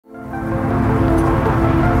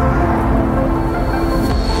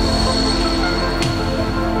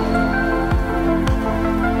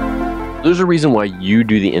There's a reason why you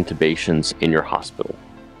do the intubations in your hospital.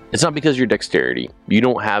 It's not because of your dexterity. You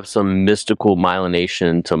don't have some mystical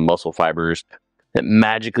myelination to muscle fibers that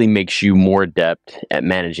magically makes you more adept at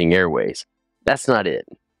managing airways. That's not it.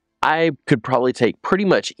 I could probably take pretty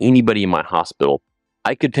much anybody in my hospital.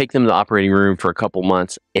 I could take them to the operating room for a couple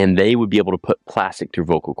months and they would be able to put plastic through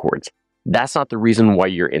vocal cords. That's not the reason why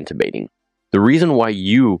you're intubating. The reason why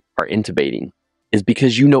you are intubating is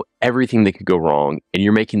because you know everything that could go wrong and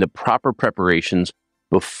you're making the proper preparations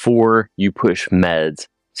before you push meds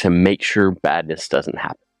to make sure badness doesn't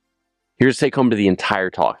happen. Here's take home to the entire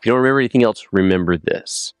talk. If you don't remember anything else, remember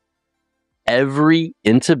this. Every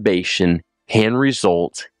intubation can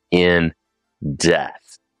result in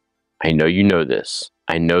death. I know you know this.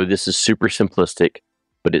 I know this is super simplistic,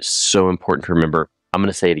 but it's so important to remember. I'm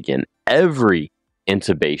going to say it again. Every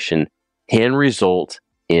intubation can result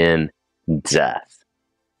in death.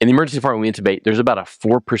 In the emergency department, we intubate, there's about a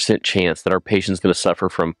 4% chance that our patient's going to suffer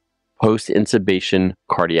from post-intubation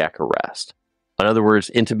cardiac arrest. In other words,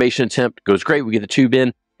 intubation attempt goes great, we get the tube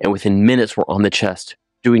in, and within minutes we're on the chest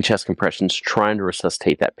doing chest compressions, trying to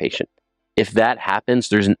resuscitate that patient. If that happens,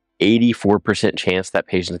 there's an 84% chance that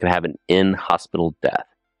patient's going to have an in-hospital death.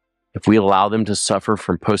 If we allow them to suffer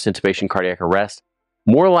from post-intubation cardiac arrest,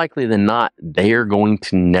 more likely than not, they are going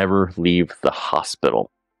to never leave the hospital.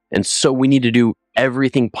 And so we need to do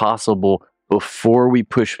everything possible before we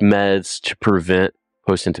push meds to prevent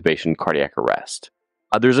post-intubation cardiac arrest.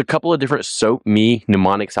 There's a couple of different SOAP-Me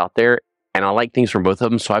mnemonics out there, and I like things from both of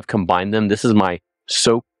them, so I've combined them. This is my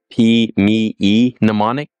SOAP-Me-E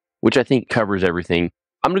mnemonic, which I think covers everything.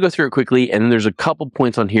 I'm going to go through it quickly, and then there's a couple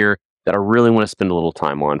points on here that I really want to spend a little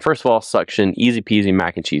time on. First of all, suction, easy peasy,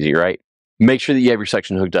 mac and cheesy, right? Make sure that you have your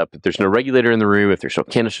suction hooked up. If there's no regulator in the room, if there's no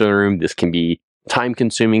canister in the room, this can be time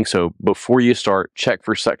consuming. So before you start, check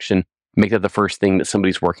for suction. Make that the first thing that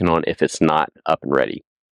somebody's working on if it's not up and ready.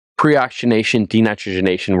 Pre-oxygenation,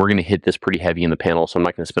 denitrogenation, we're going to hit this pretty heavy in the panel, so I'm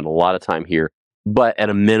not going to spend a lot of time here. But at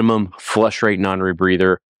a minimum, flush rate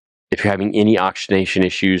non-rebreather. If you're having any oxygenation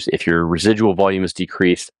issues, if your residual volume is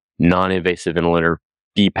decreased, non-invasive ventilator,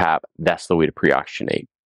 BPAP, that's the way to pre-oxygenate.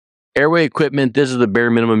 Airway equipment, this is the bare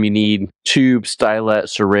minimum you need. Tube, stylet,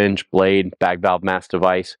 syringe, blade, bag valve mask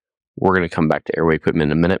device. We're going to come back to airway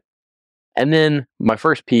equipment in a minute. And then my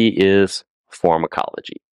first P is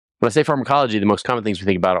pharmacology. When I say pharmacology, the most common things we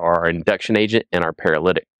think about are our induction agent and our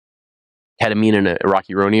paralytic. Ketamine and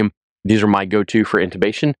rocuronium, these are my go-to for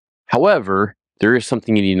intubation. However, there is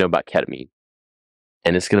something you need to know about ketamine,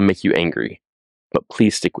 and it's going to make you angry, but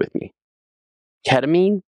please stick with me.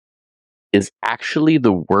 Ketamine is actually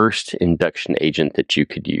the worst induction agent that you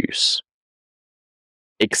could use,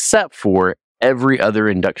 except for every other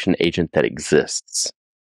induction agent that exists.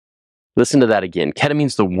 Listen to that again.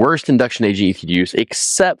 Ketamine's the worst induction agent you could use,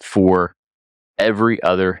 except for every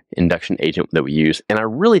other induction agent that we use. And I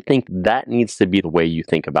really think that needs to be the way you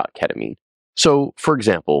think about ketamine. So, for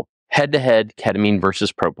example, head-to-head ketamine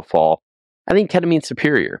versus propofol, I think ketamine's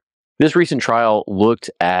superior. This recent trial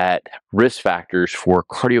looked at risk factors for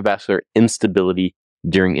cardiovascular instability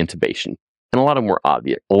during intubation. And a lot of them were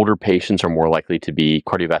obvious. Older patients are more likely to be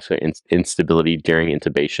cardiovascular instability during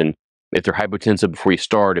intubation. If they're hypotensive before you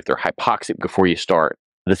start, if they're hypoxic before you start.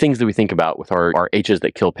 The things that we think about with our H's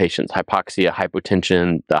that kill patients, hypoxia,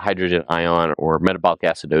 hypotension, the hydrogen ion, or metabolic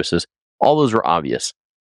acidosis, all those were obvious.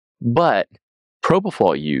 But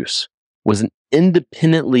propofol use was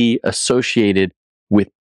independently associated with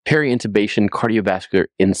peri-intubation cardiovascular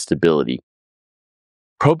instability.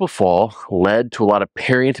 Propofol led to a lot of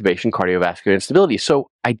peri-intubation cardiovascular instability. So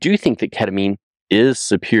I do think that ketamine is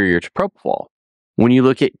superior to propofol. When you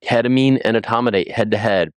look at ketamine and etomidate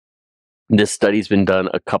head-to-head, this study's been done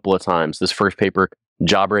a couple of times. This first paper,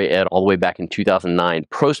 Jabre et al., all the way back in 2009,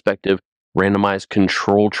 prospective randomized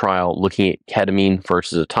control trial looking at ketamine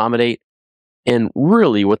versus etomidate. And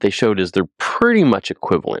really what they showed is they're pretty much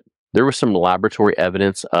equivalent. There was some laboratory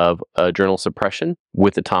evidence of adrenal suppression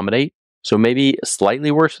with etomidate, so maybe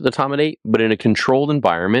slightly worse with etomidate, but in a controlled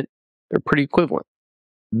environment, they're pretty equivalent.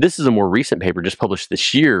 This is a more recent paper just published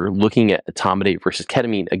this year looking at etomidate versus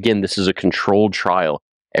ketamine. Again, this is a controlled trial.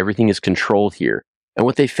 Everything is controlled here. And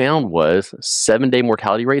what they found was 7-day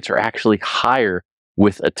mortality rates are actually higher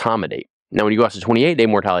with etomidate. Now, when you go out to 28-day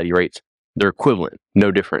mortality rates, they're equivalent,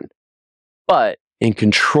 no different. But in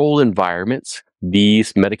controlled environments,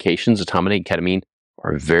 these medications, etomidate and ketamine,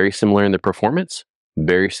 are very similar in their performance,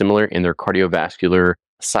 very similar in their cardiovascular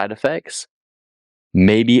side effects,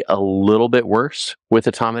 maybe a little bit worse with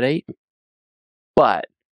etomidate, but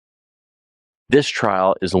this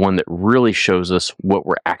trial is the one that really shows us what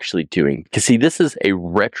we're actually doing. Because see, this is a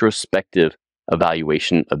retrospective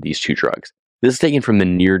evaluation of these two drugs. This is taken from the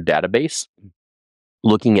NEAR database,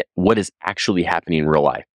 looking at what is actually happening in real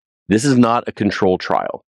life. This is not a controlled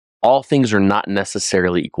trial. All things are not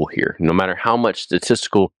necessarily equal here. No matter how much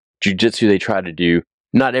statistical jujitsu they try to do,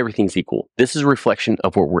 not everything's equal. This is a reflection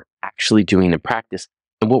of what we're actually doing in practice.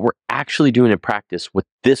 And what we're actually doing in practice, what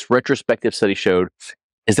this retrospective study showed,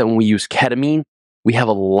 is that when we use ketamine, we have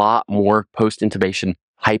a lot more post-intubation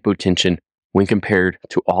hypotension when compared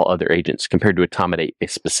to all other agents, compared to etomidate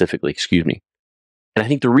specifically, And I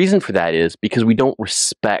think the reason for that is because we don't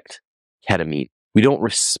respect ketamine. We don't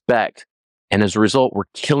respect, and as a result, we're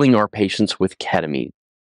killing our patients with ketamine.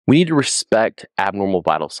 We need to respect abnormal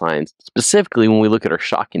vital signs, specifically when we look at our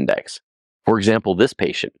shock index. For example, this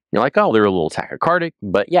patient, you're like, oh, they're a little tachycardic,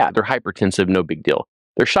 but yeah, they're hypertensive, no big deal.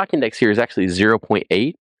 Their shock index here is actually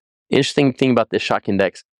 0.8. Interesting thing about this shock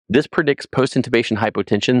index, this predicts post-intubation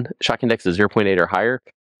hypotension, shock index is 0.8 or higher,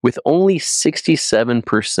 with only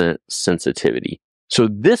 67% sensitivity. So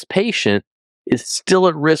this patient is still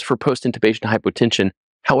at risk for post-intubation hypotension.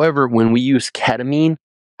 However, when we use ketamine,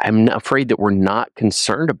 I'm afraid that we're not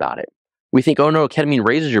concerned about it. We think, oh no, ketamine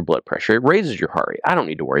raises your blood pressure, it raises your heart rate. I don't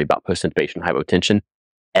need to worry about post-intubation hypotension.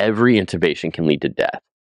 Every intubation can lead to death.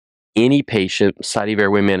 Any patient, Society of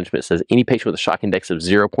Airway Management says, any patient with a shock index of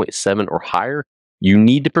 0.7 or higher, you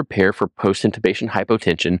need to prepare for post-intubation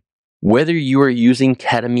hypotension, whether you are using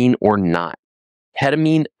ketamine or not.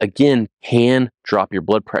 Ketamine, again, can drop your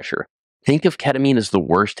blood pressure. Think of ketamine as the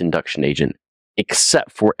worst induction agent,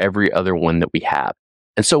 except for every other one that we have.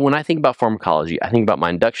 And so when I think about pharmacology, I think about my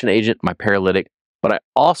induction agent, my paralytic, but I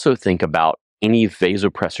also think about any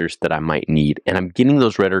vasopressors that I might need. And I'm getting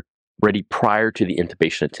those ready prior to the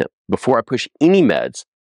intubation attempt. Before I push any meds,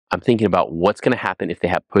 I'm thinking about what's going to happen if they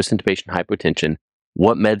have post-intubation hypotension,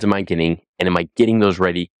 what meds am I getting, and am I getting those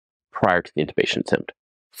ready prior to the intubation attempt?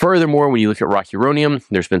 Furthermore, when you look at rocuronium,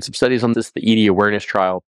 there's been some studies on this, the ED awareness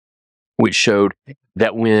trial, which showed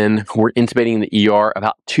that when we're intubating in the ER,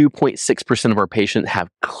 about 2.6% of our patients have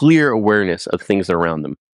clear awareness of things around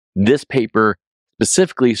them. This paper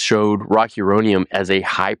specifically showed rocuronium as a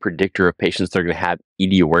high predictor of patients that are going to have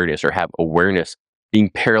ED awareness or have awareness being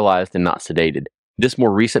paralyzed and not sedated. This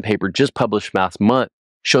more recent paper, just published last month,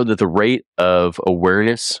 showed that the rate of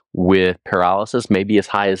awareness with paralysis may be as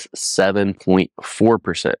high as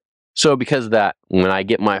 7.4%. So because of that, when I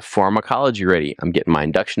get my pharmacology ready, I'm getting my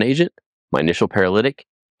induction agent, my initial paralytic,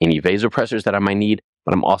 any vasopressors that I might need,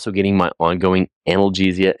 but I'm also getting my ongoing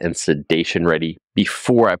analgesia and sedation ready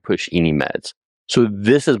before I push any meds. So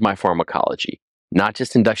this is my pharmacology, not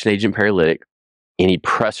just induction agent paralytic, any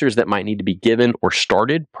pressors that might need to be given or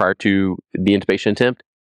started prior to the intubation attempt,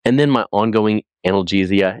 and then my ongoing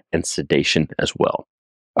analgesia and sedation as well.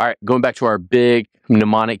 All right, going back to our big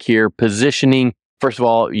mnemonic here, positioning. First of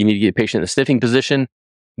all, you need to get the patient in the sniffing position.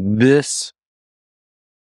 This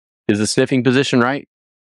is the sniffing position, right?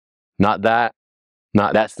 Not that.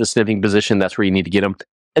 That's the sniffing position. That's where you need to get them.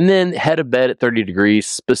 And then head of bed at 30 degrees,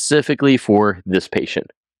 specifically for this patient.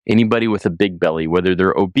 Anybody with a big belly, whether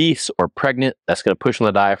they're obese or pregnant, that's going to push on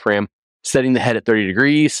the diaphragm. Setting the head at 30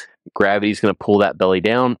 degrees, gravity is going to pull that belly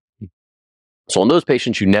down. So on those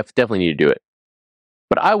patients, you definitely need to do it.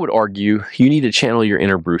 But I would argue you need to channel your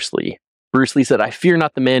inner Bruce Lee. Bruce Lee said, I fear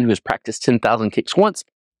not the man who has practiced 10,000 kicks once.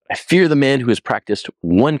 I fear the man who has practiced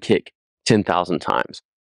one kick 10,000 times.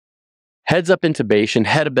 Heads up intubation,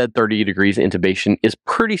 head of bed 30 degrees intubation is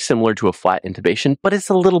pretty similar to a flat intubation, but it's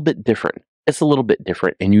a little bit different.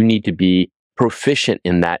 And you need to be proficient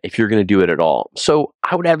in that if you're going to do it at all. So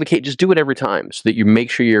I would advocate just do it every time so that you make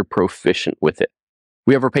sure you're proficient with it.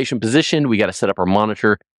 We have our patient positioned. We got to set up our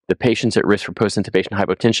monitor. The patient's at risk for post-intubation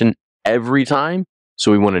hypotension every time,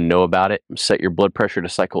 so we want to know about it. Set your blood pressure to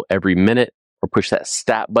cycle every minute, or push that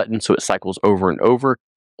stat button so it cycles over and over.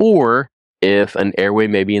 Or if an airway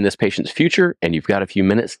may be in this patient's future and you've got a few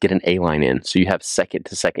minutes, get an A-line in so you have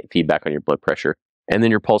second-to-second feedback on your blood pressure. And then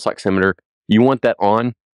your pulse oximeter, you want that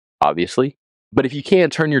on, obviously. But if you can,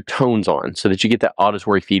 turn your tones on so that you get that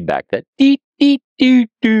auditory feedback, that deet, deet, doot,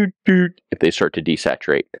 doot, doot, if they start to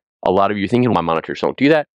desaturate. A lot of you thinking, my monitors don't do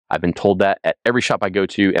that. I've been told that at every shop I go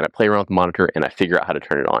to, and I play around with the monitor and I figure out how to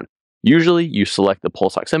turn it on. Usually you select the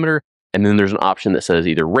pulse oximeter, and then there's an option that says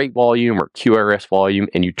either rate volume or QRS volume,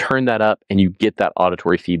 and you turn that up and you get that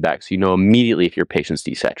auditory feedback so you know immediately if your patient's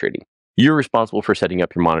desaturating. You're responsible for setting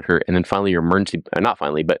up your monitor, and then finally your emergency,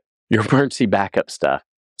 your emergency backup stuff.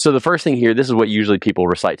 So the first thing here, this is what usually people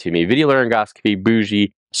recite to me: video laryngoscopy,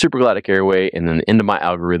 Bougie, supraglottic airway, and then the end of my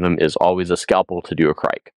algorithm is always a scalpel to do a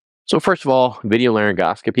crike. So first of all, video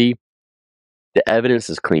laryngoscopy, the evidence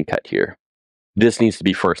is clean cut here. This needs to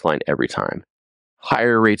be first line every time.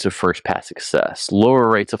 higher rates of first pass success, lower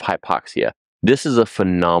rates of hypoxia. This is a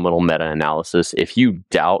phenomenal meta-analysis. If you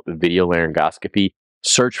doubt video laryngoscopy,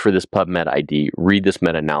 search for this PubMed ID, read this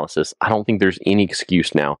meta-analysis. I don't think there's any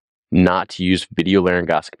excuse now not to use video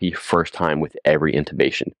laryngoscopy first time with every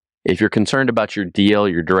intubation. If you're concerned about your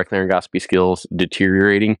DL, your direct laryngoscopy skills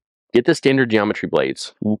deteriorating, get the standard geometry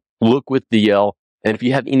blades. Look with DL, and if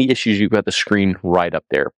you have any issues, you've got the screen right up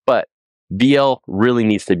there. But VL really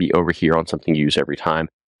needs to be over here on something you use every time.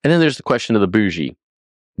 And then there's the question of the Bougie.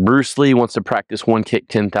 Bruce Lee wants to practice one kick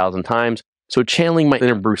 10,000 times. So channeling my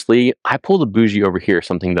inner Bruce Lee, I pull the Bougie over here,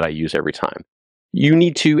 something that I use every time. You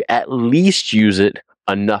need to at least use it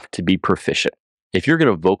enough to be proficient. If you're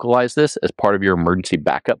going to vocalize this as part of your emergency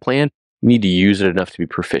backup plan, you need to use it enough to be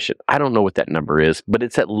proficient. I don't know what that number is, but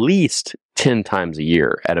it's at least 10 times a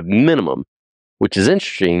year at a minimum, which is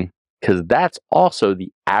interesting because that's also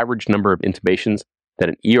the average number of intubations that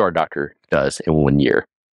an ER doctor does in 1 year.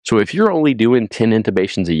 So if you're only doing 10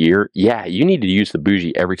 intubations a year, yeah, you need to use the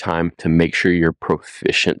Bougie every time to make sure you're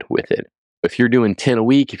proficient with it. If you're doing 10 a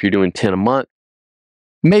week, if you're doing 10 a month,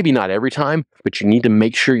 maybe not every time, but you need to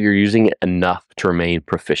make sure you're using it enough to remain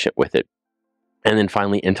proficient with it. And then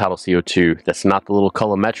finally, end-tidal CO2. That's not the little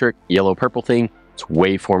colorimetric yellow-purple thing. It's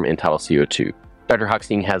waveform end-tidal CO2. Dr.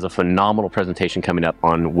 Hochstein has a phenomenal presentation coming up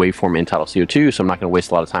on waveform end-tidal CO2, so I'm not going to waste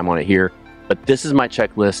a lot of time on it here. But this is my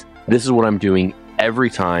checklist. This is what I'm doing every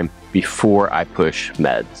time before I push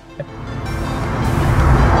meds.